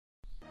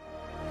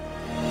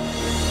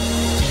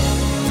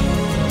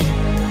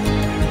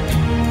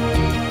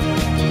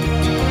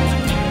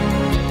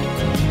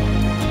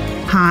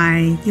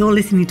Hi, you're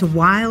listening to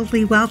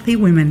Wildly Wealthy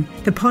Women,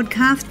 the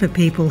podcast for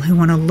people who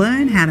want to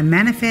learn how to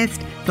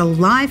manifest the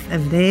life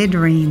of their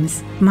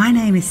dreams. My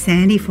name is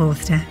Sandy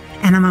Forster,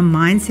 and I'm a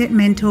mindset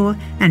mentor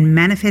and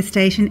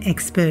manifestation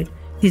expert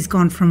who's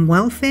gone from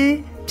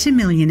welfare to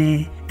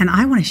millionaire, and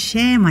I want to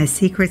share my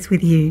secrets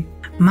with you.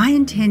 My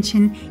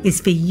intention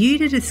is for you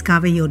to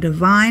discover your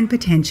divine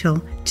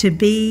potential to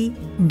be,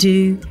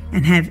 do,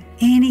 and have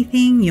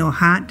anything your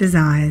heart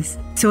desires.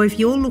 So if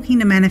you're looking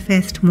to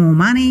manifest more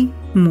money,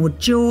 more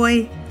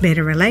joy,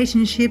 better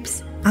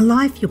relationships, a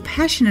life you're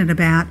passionate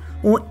about,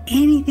 or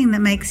anything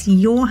that makes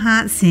your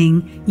heart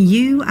sing,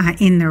 you are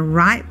in the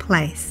right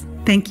place.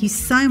 Thank you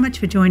so much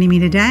for joining me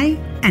today,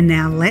 and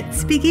now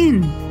let's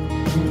begin.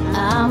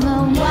 I'm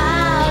a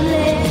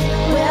wildly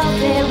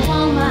wealthy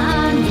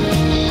woman.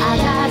 I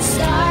got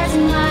stars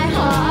in my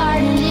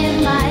heart and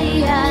in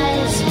my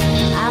eyes.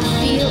 I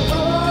feel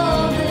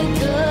all the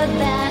good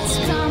that's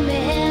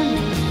coming.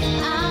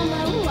 I'm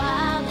a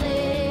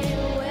wildly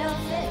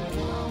wealthy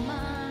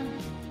woman.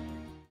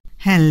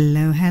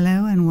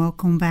 Hello, and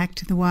welcome back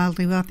to the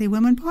Wildly Wealthy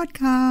Women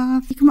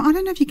podcast. I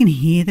don't know if you can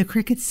hear the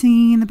crickets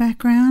singing in the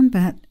background,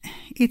 but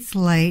it's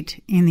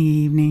late in the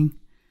evening.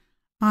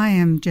 I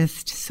am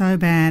just so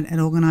bad at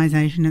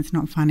organisation, it's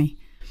not funny.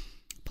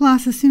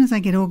 Plus, as soon as I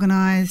get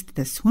organised,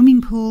 the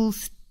swimming pool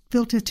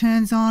filter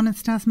turns on and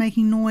starts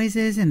making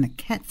noises, and the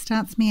cat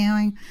starts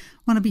meowing,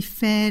 want to be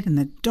fed, and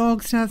the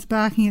dog starts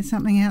barking at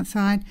something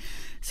outside.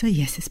 So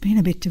yes, it's been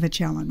a bit of a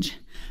challenge.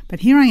 But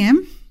here I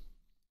am,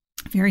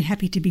 very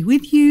happy to be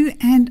with you,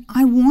 and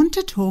I want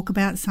to talk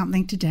about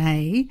something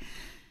today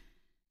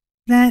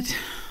that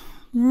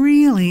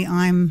really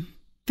I'm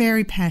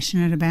very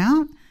passionate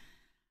about.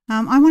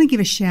 I want to give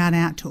a shout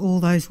out to all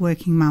those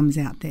working mums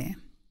out there,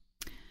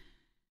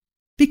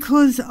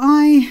 because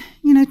I,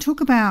 talk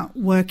about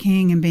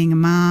working and being a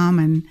mum,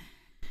 and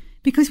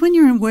because when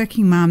you're a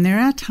working mum, there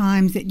are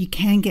times that you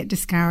can get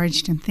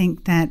discouraged and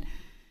think that,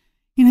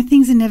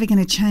 things are never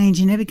going to change.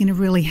 You're never going to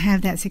really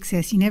have that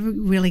success. You're never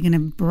really going to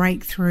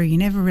break through. You're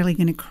never really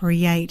going to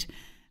create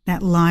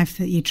that life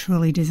that you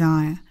truly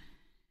desire.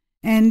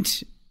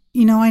 And,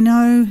 I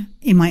know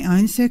in my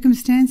own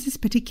circumstances,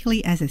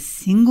 particularly as a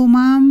single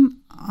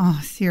mum,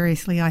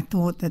 seriously, I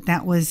thought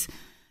that was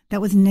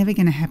never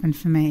going to happen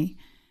for me.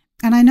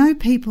 And I know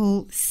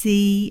people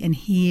see and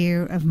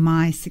hear of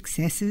my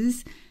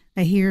successes.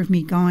 They hear of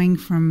me going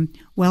from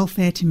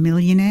welfare to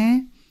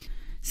millionaire.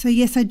 So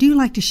yes, I do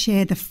like to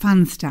share the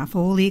fun stuff,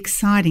 all the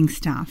exciting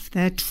stuff,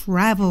 the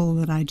travel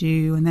that I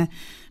do, and the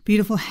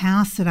beautiful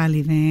house that I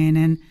live in,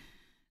 and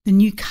the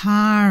new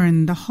car,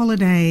 and the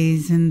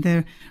holidays, and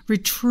the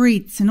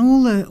retreats, and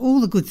all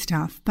the good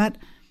stuff. But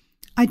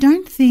I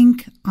don't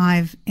think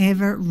I've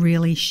ever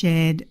really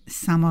shared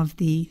some of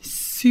the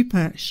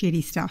super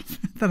shitty stuff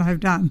that I've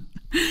done.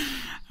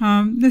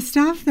 The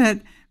stuff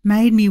that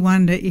made me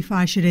wonder if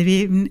I should have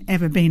even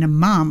ever been a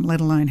mum, let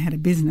alone had a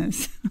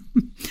business.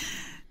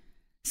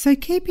 So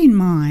keep in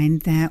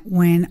mind that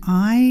when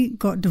I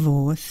got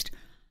divorced,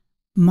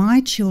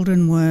 my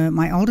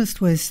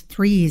oldest was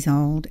 3 years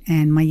old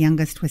and my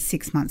youngest was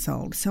 6 months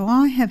old. So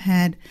I have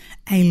had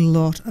a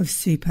lot of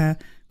super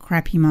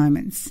crappy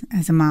moments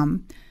as a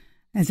mum.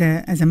 As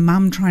a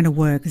mum trying to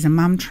work, as a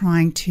mum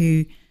trying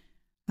to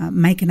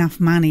make enough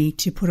money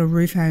to put a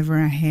roof over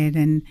our head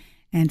and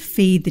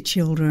feed the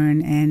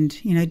children, and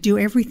do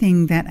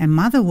everything that a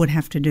mother would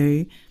have to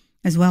do,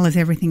 as well as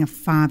everything a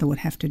father would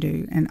have to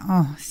do. And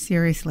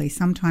seriously,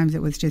 sometimes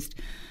it was just,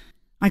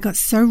 I got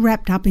so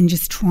wrapped up in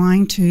just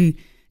trying to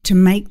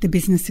make the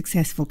business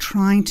successful,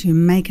 trying to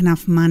make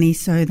enough money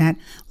so that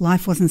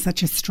life wasn't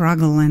such a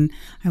struggle, and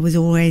I was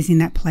always in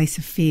that place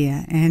of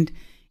fear. And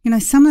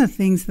some of the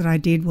things that I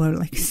did were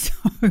like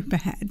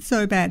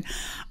so bad.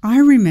 I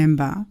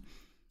remember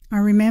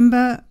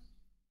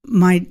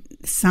my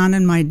son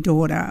and my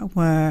daughter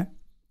were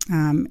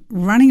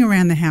running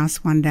around the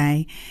house one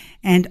day,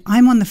 and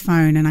I'm on the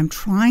phone and I'm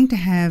trying to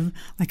have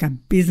like a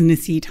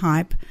businessy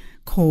type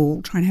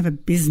call, trying to have a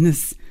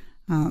business,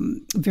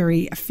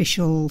 very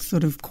official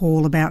sort of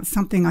call about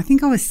something. I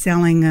think I was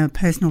selling a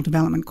personal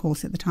development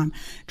course at the time,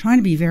 trying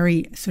to be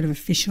very sort of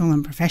official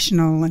and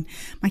professional, and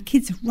my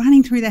kids are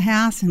running through the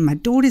house and my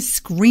daughter's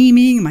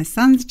screaming and my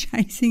son's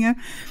chasing her.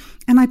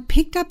 And I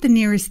picked up the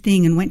nearest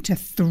thing and went to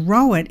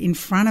throw it in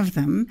front of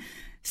them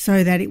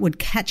so that it would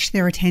catch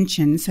their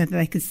attention, so that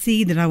they could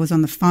see that I was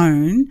on the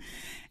phone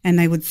and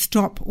they would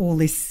stop all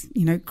this,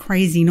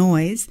 crazy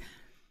noise.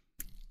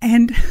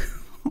 And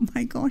oh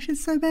my gosh,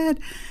 it's so bad.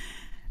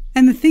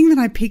 And the thing that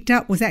I picked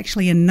up was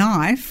actually a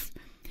knife.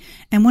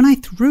 And when I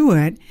threw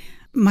it,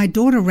 my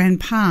daughter ran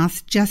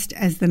past just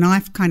as the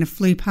knife kind of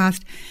flew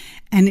past,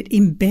 and it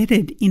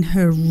embedded in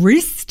her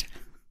wrist.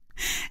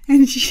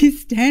 And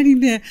she's standing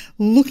there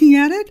looking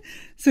at it,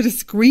 sort of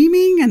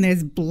screaming, and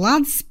there's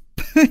blood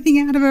burning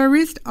out of her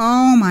wrist.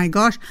 Oh my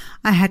gosh.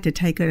 I had to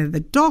take her to the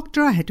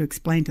doctor. I had to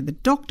explain to the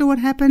doctor what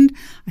happened.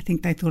 I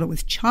think they thought it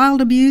was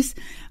child abuse.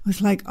 I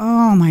was like,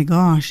 oh my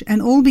gosh.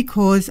 And all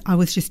because I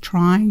was just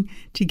trying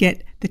to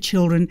get the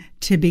children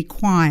to be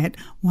quiet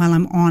while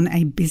I'm on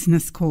a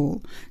business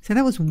call. So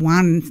that was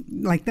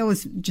that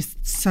was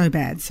just so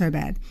bad, so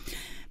bad.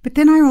 But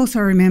then I also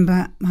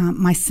remember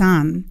my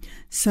son.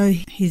 So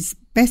his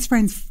best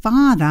friend's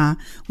father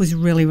was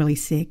really, really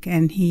sick,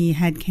 and he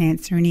had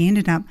cancer, and he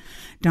ended up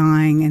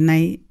dying, and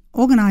they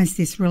organised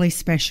this really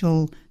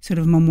special sort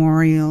of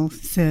memorial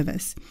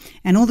service.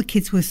 And all the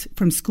kids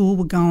from school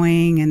were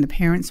going, and the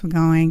parents were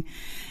going,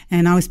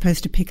 and I was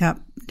supposed to pick up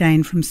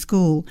Dane from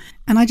school.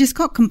 And I just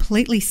got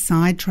completely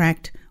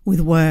sidetracked with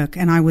work,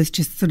 and I was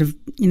just sort of,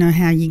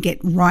 how you get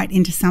right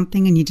into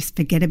something and you just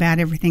forget about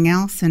everything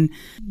else. And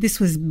this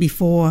was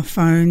before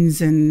phones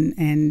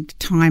and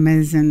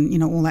timers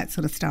and, all that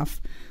sort of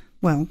stuff.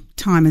 Well,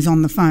 timers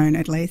on the phone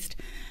at least.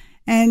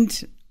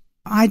 And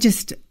I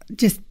just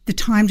the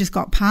time just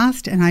got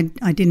past, and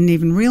I didn't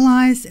even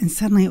realise. And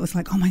suddenly it was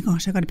like, oh my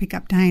gosh, I got to pick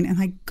up Dane. And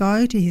I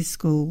go to his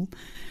school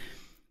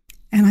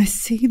and I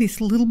see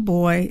this little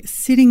boy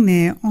sitting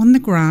there on the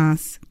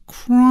grass,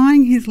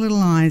 crying his little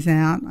eyes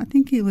out. I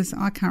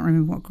can't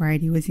remember what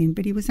grade he was in,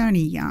 but he was only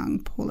young,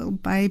 poor little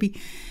baby.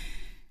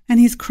 And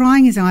he's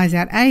crying his eyes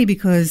out,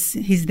 because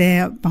he's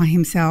there by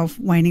himself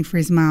waiting for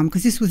his mum,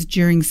 because this was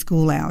during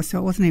school hours, so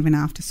it wasn't even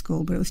after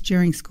school, but it was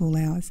during school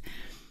hours.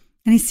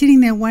 And he's sitting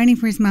there waiting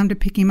for his mum to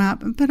pick him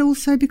up, but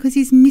also because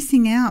he's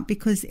missing out,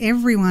 because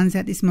everyone's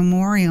at this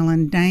memorial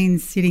and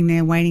Dane's sitting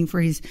there waiting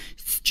for his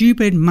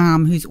stupid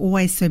mum who's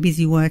always so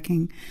busy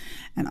working.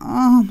 And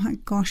oh my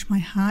gosh, my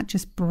heart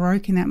just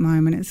broke in that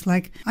moment. It's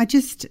like,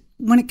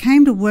 when it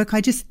came to work,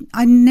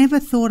 I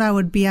never thought I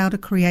would be able to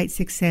create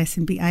success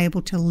and be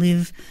able to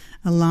live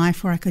a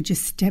life where I could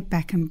just step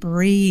back and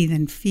breathe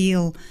and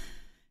feel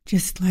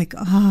just like,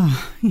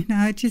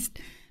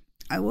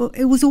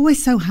 it was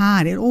always so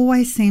hard. It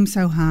always seemed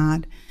so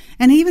hard.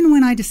 And even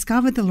when I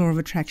discovered the law of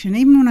attraction,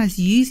 even when I was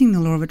using the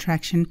law of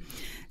attraction,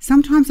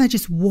 sometimes I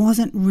just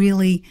wasn't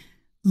really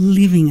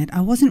living it.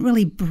 I wasn't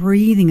really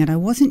breathing it. I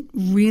wasn't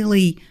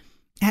really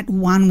at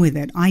one with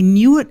it. I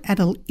knew it at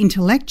an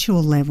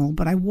intellectual level,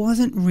 but I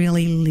wasn't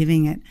really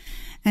living it.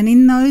 And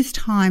in those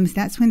times,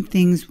 that's when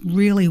things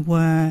really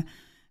were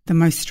the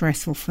most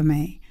stressful for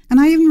me. And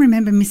I even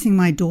remember missing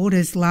my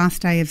daughter's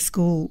last day of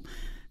school.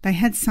 They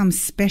had some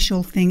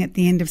special thing at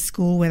the end of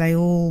school where they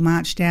all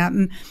marched out,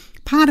 and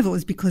part of it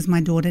was because my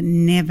daughter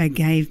never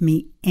gave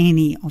me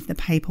any of the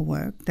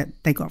paperwork that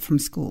they got from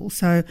school.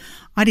 So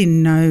I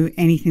didn't know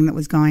anything that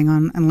was going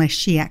on unless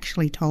she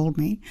actually told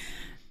me.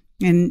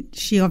 And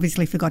she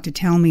obviously forgot to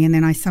tell me, and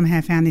then I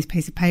somehow found this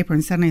piece of paper,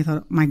 and suddenly I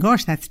thought, my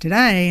gosh, that's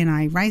today. And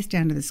I raced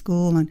down to the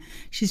school, and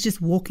she's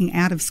just walking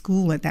out of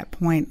school at that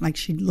point, like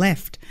she'd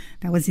left.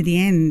 That was the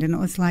end. And it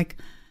was like,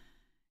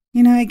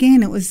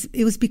 again, it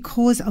was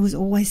because I was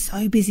always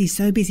so busy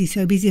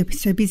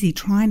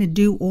trying to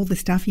do all the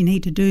stuff you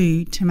need to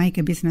do to make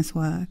a business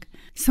work.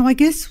 So I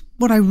guess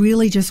what I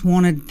really just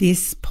wanted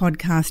this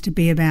podcast to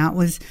be about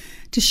was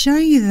to show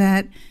you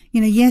that,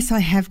 yes, I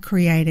have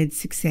created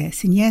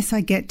success, and yes,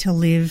 I get to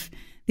live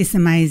this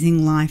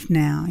amazing life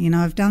now.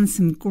 I've done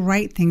some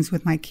great things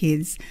with my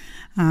kids.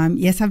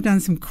 Yes, I've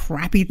done some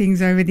crappy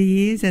things over the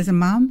years as a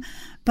mum,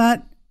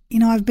 but,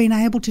 I've been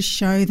able to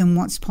show them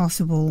what's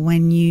possible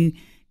when you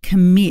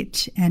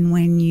commit and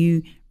when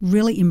you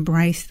really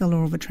embrace the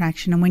law of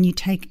attraction and when you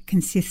take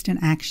consistent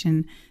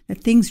action,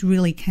 that things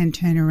really can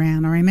turn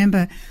around. I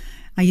remember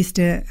I used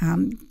to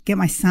get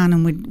my son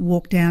and we'd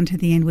walk down to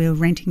the end. We were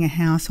renting a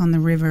house on the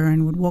river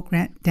and would walk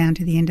down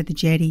to the end of the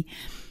jetty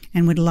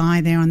and would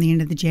lie there on the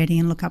end of the jetty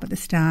and look up at the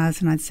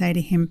stars, and I'd say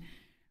to him,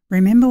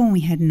 remember when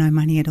we had no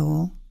money at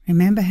all?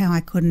 Remember how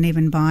I couldn't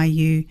even buy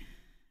you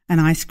an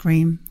ice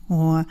cream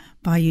or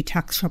buy you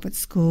tuck shop at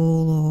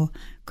school or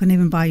couldn't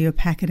even buy you a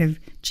packet of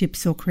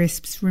chips or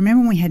crisps?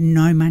 Remember when we had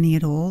no money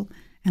at all?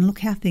 And look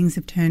how things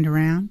have turned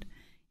around.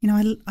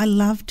 I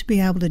loved to be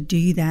able to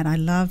do that. I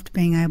loved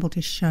being able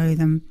to show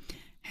them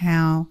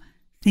how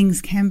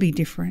things can be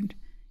different.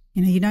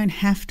 You don't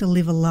have to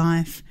live a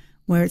life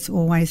where it's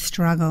always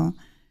struggle.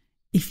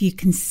 If you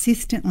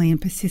consistently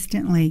and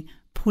persistently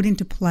put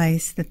into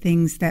place the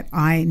things that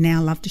I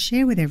now love to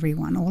share with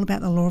everyone, all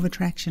about the law of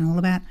attraction, all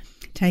about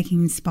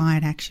taking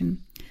inspired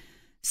action.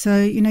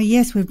 So,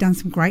 yes, we've done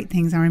some great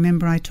things. I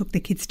remember I took the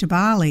kids to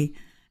Bali.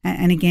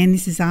 And again,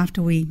 this is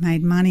after we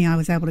made money. I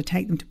was able to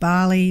take them to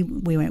Bali.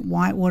 We went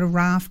whitewater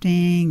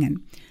rafting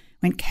and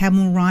went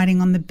camel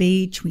riding on the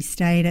beach. We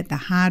stayed at the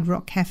Hard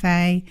Rock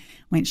Cafe,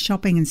 went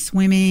shopping and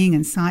swimming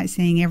and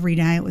sightseeing every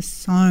day. It was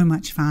so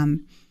much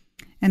fun.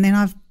 And then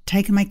I've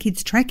taken my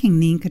kids trekking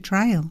the Inca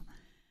Trail.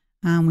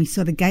 We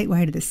saw the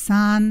Gateway to the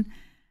Sun.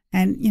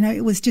 And,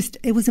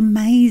 it was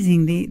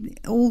amazing.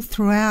 All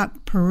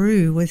throughout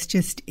Peru was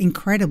just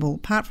incredible,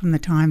 apart from the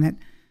time that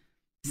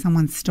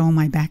someone stole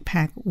my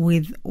backpack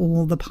with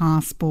all the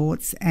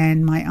passports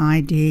and my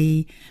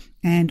ID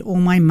and all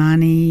my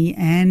money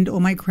and all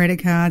my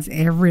credit cards,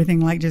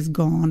 everything like just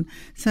gone.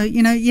 So,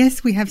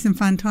 yes, we have some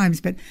fun times,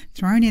 but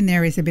thrown in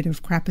there is a bit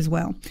of crap as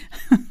well.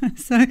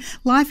 So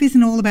life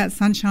isn't all about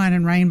sunshine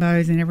and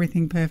rainbows and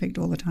everything perfect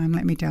all the time,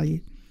 let me tell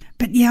you.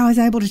 But yeah, I was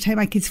able to take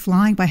my kids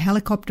flying by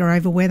helicopter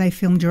over where they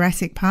filmed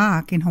Jurassic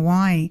Park in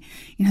Hawaii.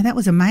 That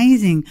was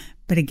amazing.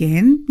 But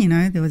again,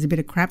 there was a bit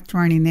of crap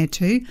thrown in there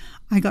too.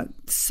 I got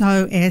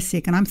so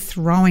airsick and I'm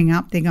throwing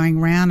up. They're going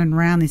round and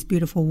round this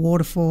beautiful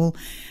waterfall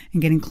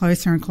and getting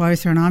closer and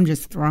closer, and I'm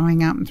just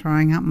throwing up.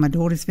 And my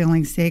daughter's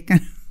feeling sick.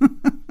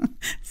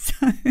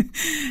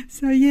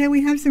 So yeah,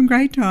 we have some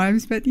great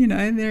times. But,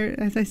 there,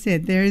 as I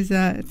said,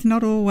 it's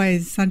not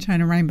always sunshine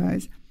and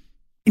rainbows.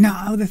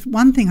 The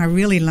one thing I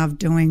really loved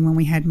doing when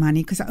we had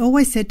money, because I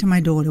always said to my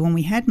daughter, when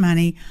we had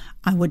money,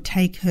 I would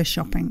take her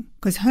shopping,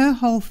 because her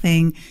whole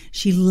thing,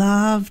 she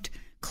loved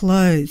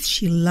clothes.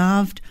 She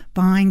loved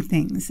buying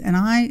things. And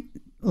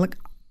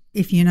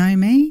if you know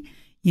me,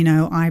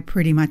 I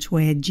pretty much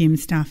wear gym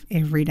stuff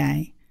every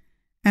day.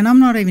 And I'm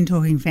not even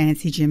talking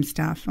fancy gym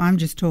stuff. I'm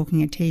just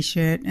talking a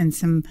T-shirt and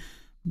some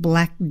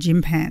black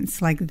gym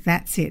pants. Like,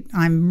 that's it.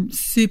 I'm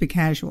super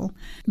casual.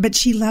 But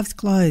she loves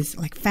clothes.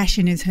 Like,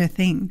 fashion is her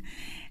thing.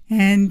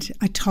 And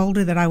I told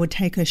her that I would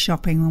take her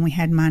shopping when we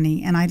had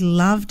money. And I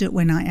loved it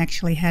when I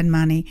actually had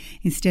money.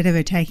 Instead of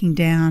her taking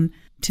down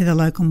to the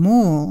local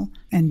mall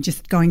and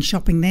just going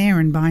shopping there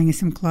and buying her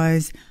some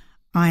clothes,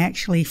 I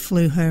actually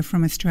flew her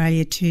from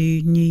Australia to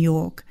New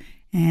York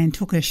and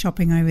took her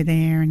shopping over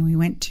there. And we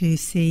went to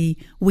see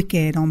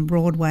Wicked on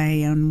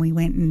Broadway, and we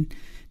went and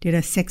did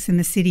a Sex and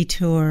the City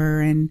tour,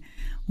 and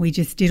we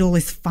just did all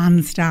this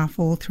fun stuff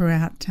all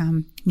throughout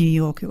New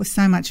York. It was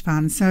so much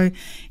fun. So,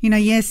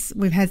 yes,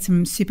 we've had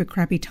some super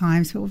crappy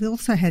times, but we've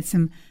also had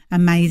some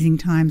amazing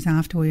times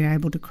after we were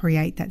able to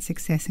create that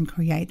success and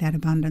create that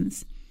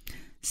abundance.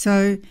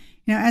 So,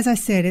 as I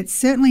said, it's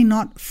certainly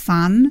not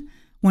fun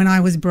when I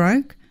was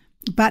broke,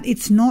 but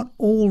it's not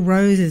all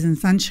roses and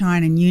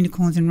sunshine and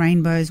unicorns and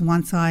rainbows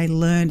once I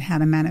learned how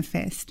to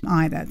manifest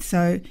either.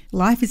 So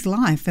life is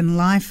life, and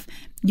life,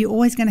 you're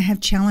always going to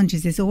have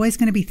challenges. There's always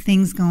going to be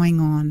things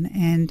going on,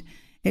 and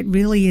it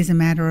really is a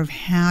matter of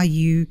how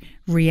you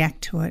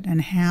react to it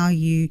and how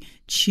you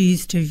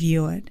choose to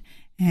view it.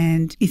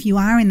 And if you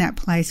are in that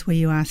place where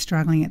you are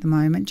struggling at the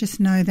moment, just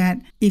know that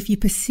if you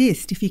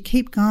persist, if you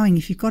keep going,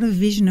 if you've got a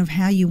vision of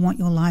how you want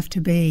your life to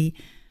be,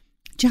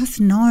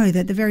 just know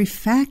that the very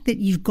fact that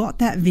you've got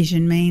that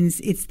vision means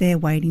it's there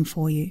waiting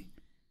for you.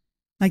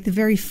 Like, the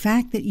very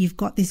fact that you've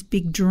got this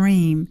big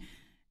dream,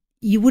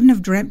 you wouldn't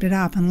have dreamt it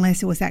up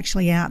unless it was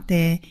actually out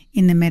there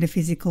in the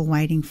metaphysical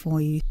waiting for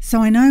you.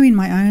 So I know in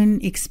my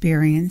own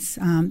experience,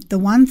 the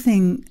one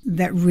thing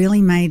that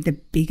really made the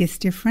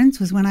biggest difference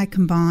was when I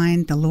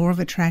combined the law of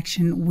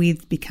attraction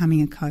with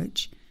becoming a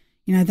coach.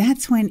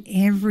 That's when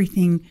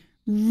everything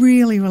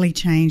really, really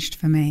changed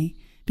for me,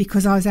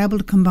 because I was able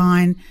to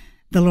combine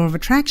the law of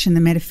attraction, the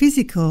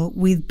metaphysical,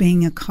 with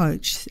being a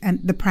coach and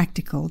the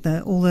practical,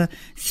 all the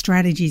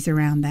strategies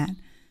around that.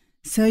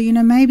 So,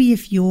 maybe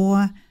if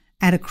you're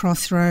at a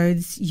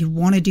crossroads, you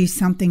want to do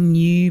something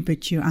new,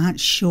 but you aren't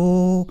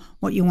sure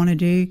what you want to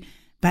do,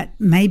 but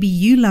maybe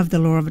you love the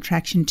law of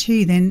attraction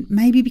too, then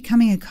maybe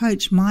becoming a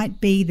coach might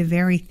be the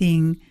very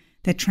thing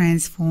that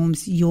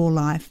transforms your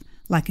life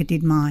like it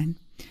did mine.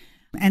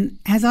 And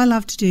as I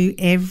love to do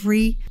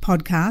every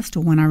podcast, or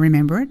when I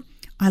remember it,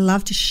 I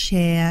love to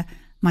share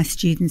my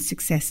students'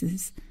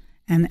 successes.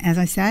 And as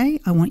I say,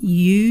 I want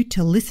you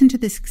to listen to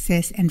the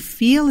success and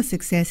feel the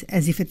success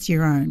as if it's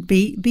your own.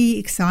 Be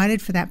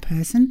excited for that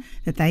person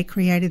that they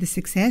created the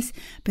success,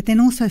 but then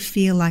also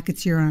feel like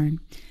it's your own.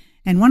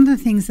 And one of the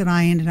things that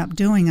I ended up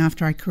doing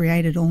after I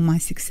created all my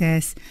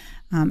success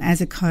as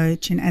a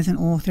coach and as an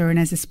author and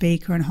as a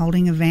speaker and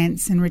holding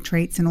events and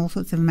retreats and all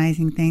sorts of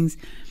amazing things,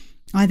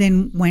 I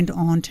then went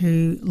on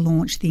to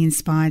launch the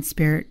Inspired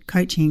Spirit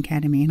Coaching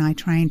Academy, and I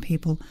train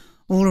people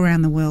all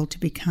around the world to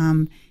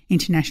become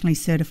internationally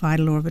certified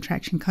law of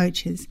attraction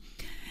coaches.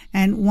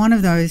 And one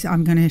of those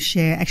I'm going to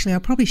share, actually I'll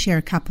probably share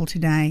a couple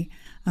today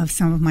of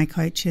some of my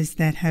coaches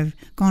that have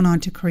gone on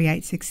to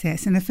create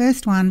success. And the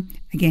first one,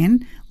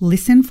 again,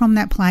 listen from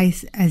that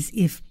place as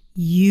if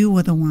you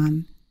were the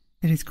one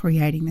that is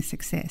creating the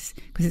success,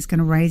 because it's going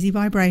to raise your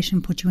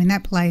vibration, put you in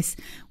that place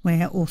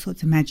where all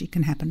sorts of magic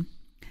can happen.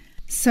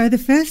 So the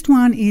first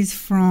one is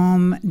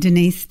from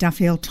Denise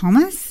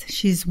Duffield-Thomas.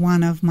 She's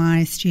one of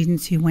my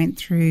students who went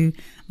through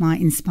my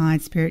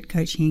Inspired Spirit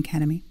Coaching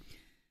Academy.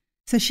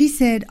 So she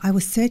said, I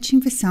was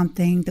searching for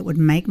something that would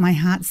make my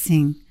heart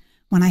sing.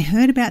 When I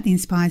heard about the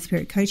Inspired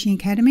Spirit Coaching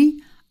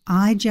Academy,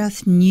 I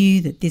just knew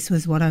that this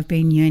was what I've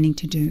been yearning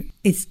to do.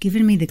 It's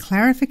given me the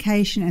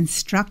clarification and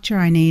structure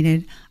I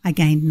needed. I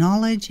gained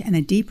knowledge and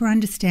a deeper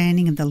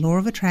understanding of the law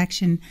of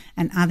attraction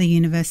and other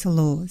universal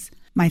laws.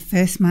 My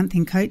first month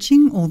in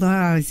coaching, although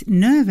I was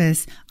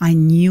nervous, I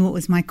knew it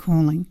was my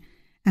calling,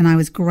 and I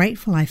was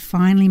grateful I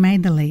finally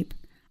made the leap.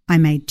 I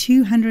made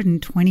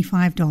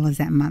 $225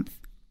 that month.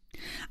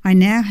 I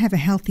now have a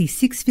healthy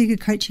 6-figure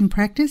coaching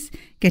practice,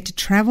 get to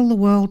travel the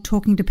world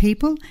talking to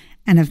people,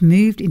 and have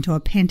moved into a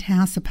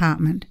penthouse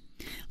apartment.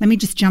 Let me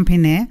just jump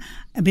in there,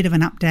 a bit of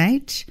an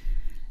update.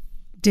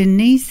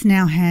 Denise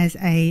now has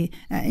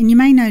and you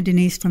may know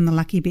Denise from the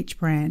Lucky Bitch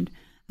brand.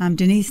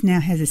 Denise now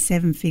has a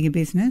 7-figure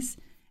business,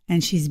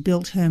 and she's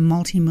built her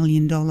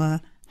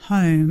multi-million-dollar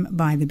home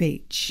by the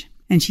beach.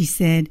 And she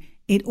said,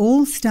 it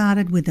all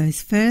started with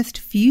those first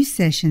few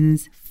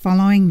sessions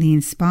following the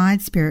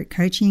Inspired Spirit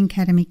Coaching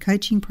Academy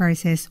coaching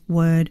process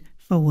word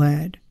for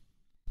word.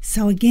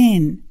 So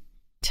again,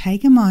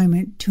 take a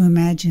moment to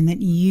imagine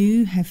that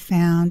you have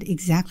found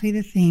exactly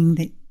the thing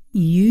that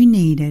you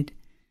needed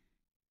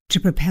to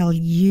propel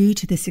you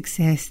to the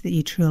success that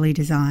you truly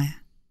desire.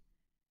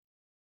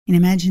 And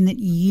imagine that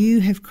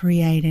you have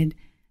created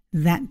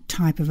that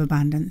type of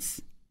abundance,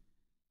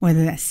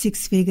 whether that's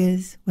 6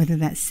 figures, whether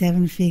that's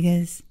 7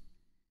 figures,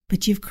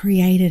 but you've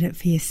created it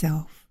for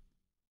yourself.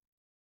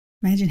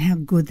 Imagine how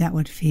good that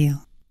would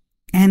feel.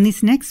 And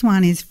this next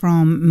one is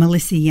from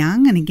Melissa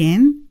Young. And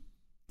again,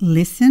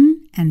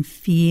 listen and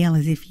feel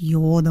as if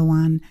you're the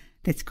one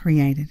that's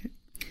created it.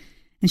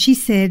 And she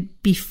said,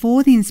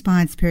 before the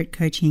Inspired Spirit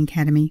Coaching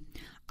Academy,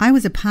 I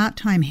was a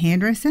part-time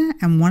hairdresser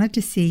and wanted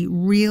to see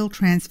real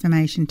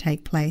transformation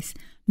take place,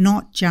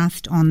 not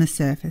just on the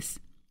surface.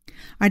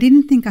 I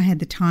didn't think I had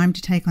the time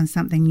to take on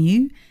something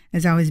new,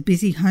 as I was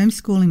busy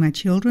homeschooling my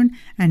children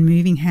and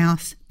moving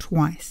house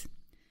twice.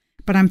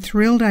 But I'm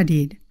thrilled I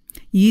did.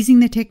 Using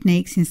the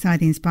techniques inside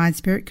the Inspired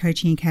Spirit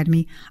Coaching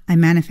Academy, I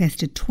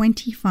manifested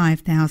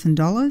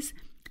 $25,000,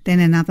 then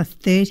another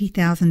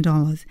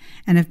 $30,000,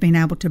 and have been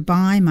able to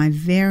buy my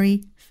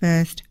very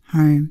first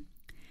home.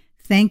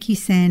 Thank you,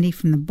 Sandy,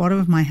 from the bottom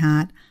of my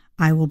heart.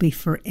 I will be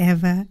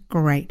forever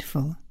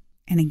grateful.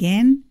 And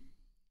again,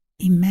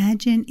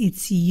 imagine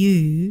it's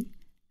you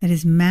that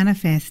has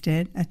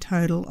manifested a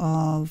total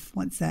of,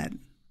 what's that?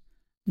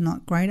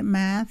 Not great at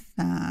math.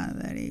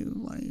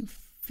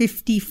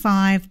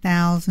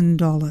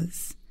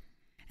 $55,000.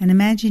 And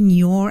imagine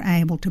you're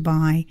able to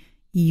buy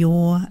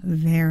your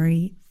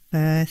very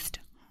first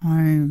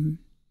home.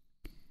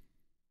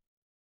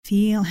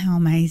 Feel how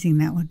amazing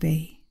that would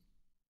be.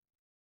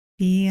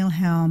 Feel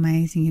how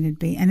amazing it would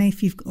be. And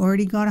if you've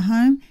already got a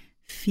home,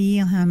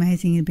 feel how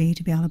amazing it would be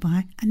to be able to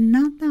buy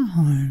another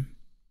home.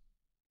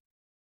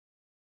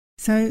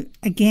 So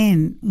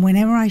again,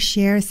 whenever I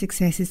share a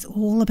success, it's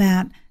all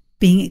about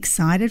being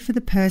excited for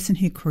the person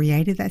who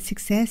created that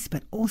success,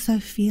 but also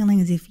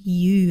feeling as if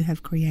you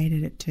have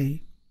created it too.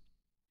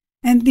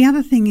 And the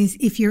other thing is,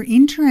 if you're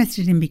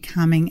interested in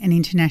becoming an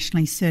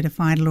internationally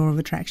certified Law of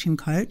Attraction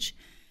coach,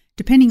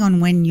 depending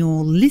on when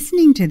you're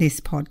listening to this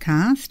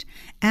podcast,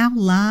 our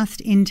last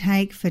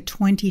intake for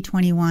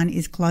 2021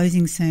 is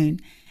closing soon.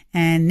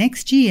 And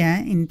next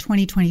year, in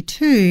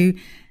 2022,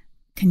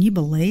 can you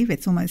believe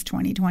it's almost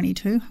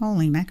 2022?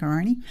 Holy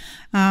macaroni.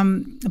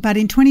 But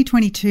in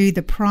 2022,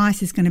 the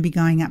price is going to be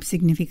going up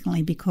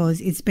significantly because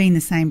it's been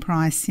the same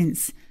price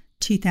since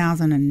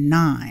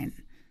 2009.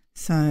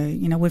 So,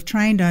 we've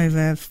trained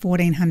over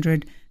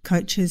 1,400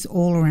 coaches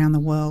all around the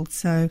world.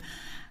 So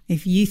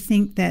if you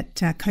think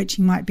that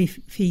coaching might be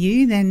for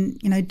you, then,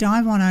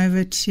 dive on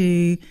over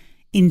to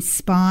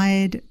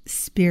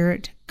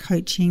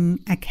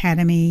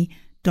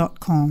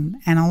inspiredspiritcoachingacademy.com,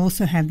 and I'll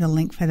also have the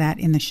link for that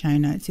in the show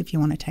notes if you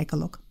want to take a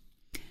look.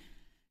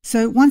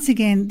 So once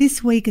again,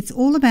 this week it's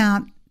all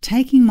about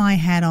taking my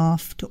hat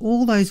off to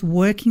all those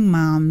working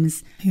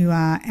mums who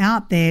are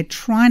out there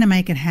trying to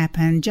make it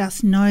happen.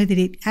 Just know that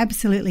it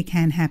absolutely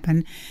can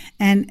happen.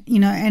 And,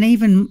 and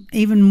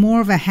even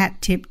more of a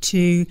hat tip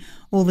to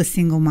all the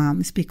single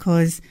mums,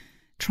 because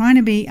trying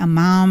to be a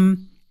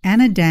mum and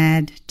a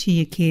dad to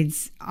your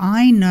kids,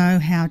 I know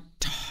how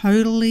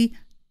totally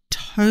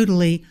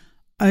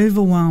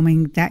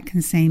overwhelming that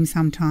can seem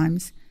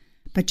sometimes.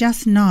 But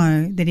just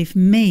know that if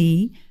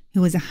me,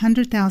 who was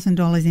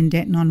 $100,000 in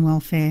debt and on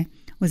welfare,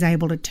 was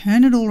able to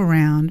turn it all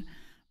around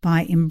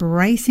by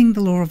embracing the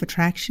law of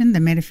attraction,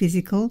 the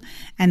metaphysical,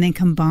 and then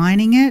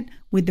combining it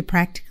with the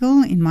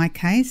practical, in my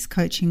case,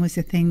 coaching was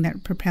the thing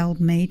that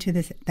propelled me to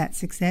that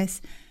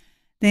success,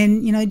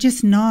 then,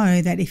 just know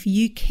that if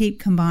you keep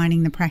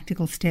combining the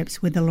practical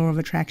steps with the law of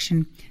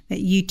attraction,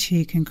 that you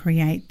too can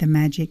create the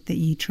magic that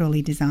you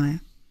truly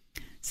desire.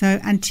 So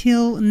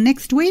until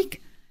next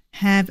week,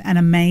 have an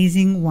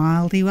amazing,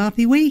 wildly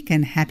wealthy week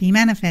and happy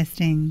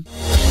manifesting.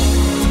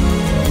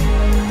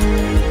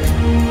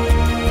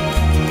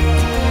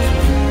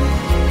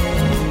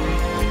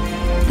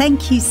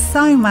 Thank you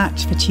so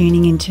much for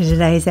tuning into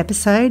today's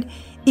episode.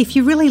 If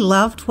you really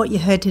loved what you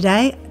heard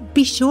today,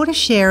 be sure to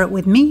share it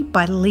with me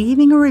by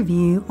leaving a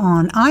review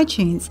on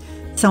iTunes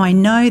so I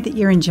know that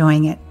you're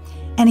enjoying it.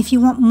 And if you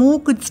want more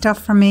good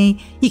stuff from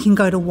me, you can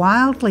go to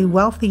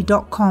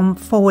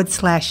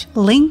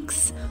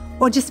wildlywealthy.com/links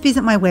or just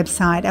visit my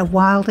website at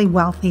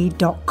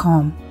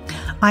wildlywealthy.com.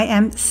 I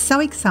am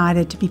so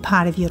excited to be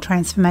part of your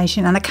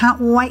transformation, and I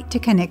can't wait to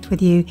connect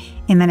with you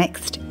in the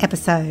next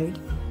episode.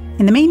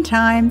 In the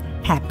meantime,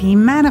 happy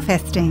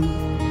manifesting.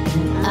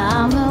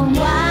 I'm a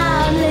wild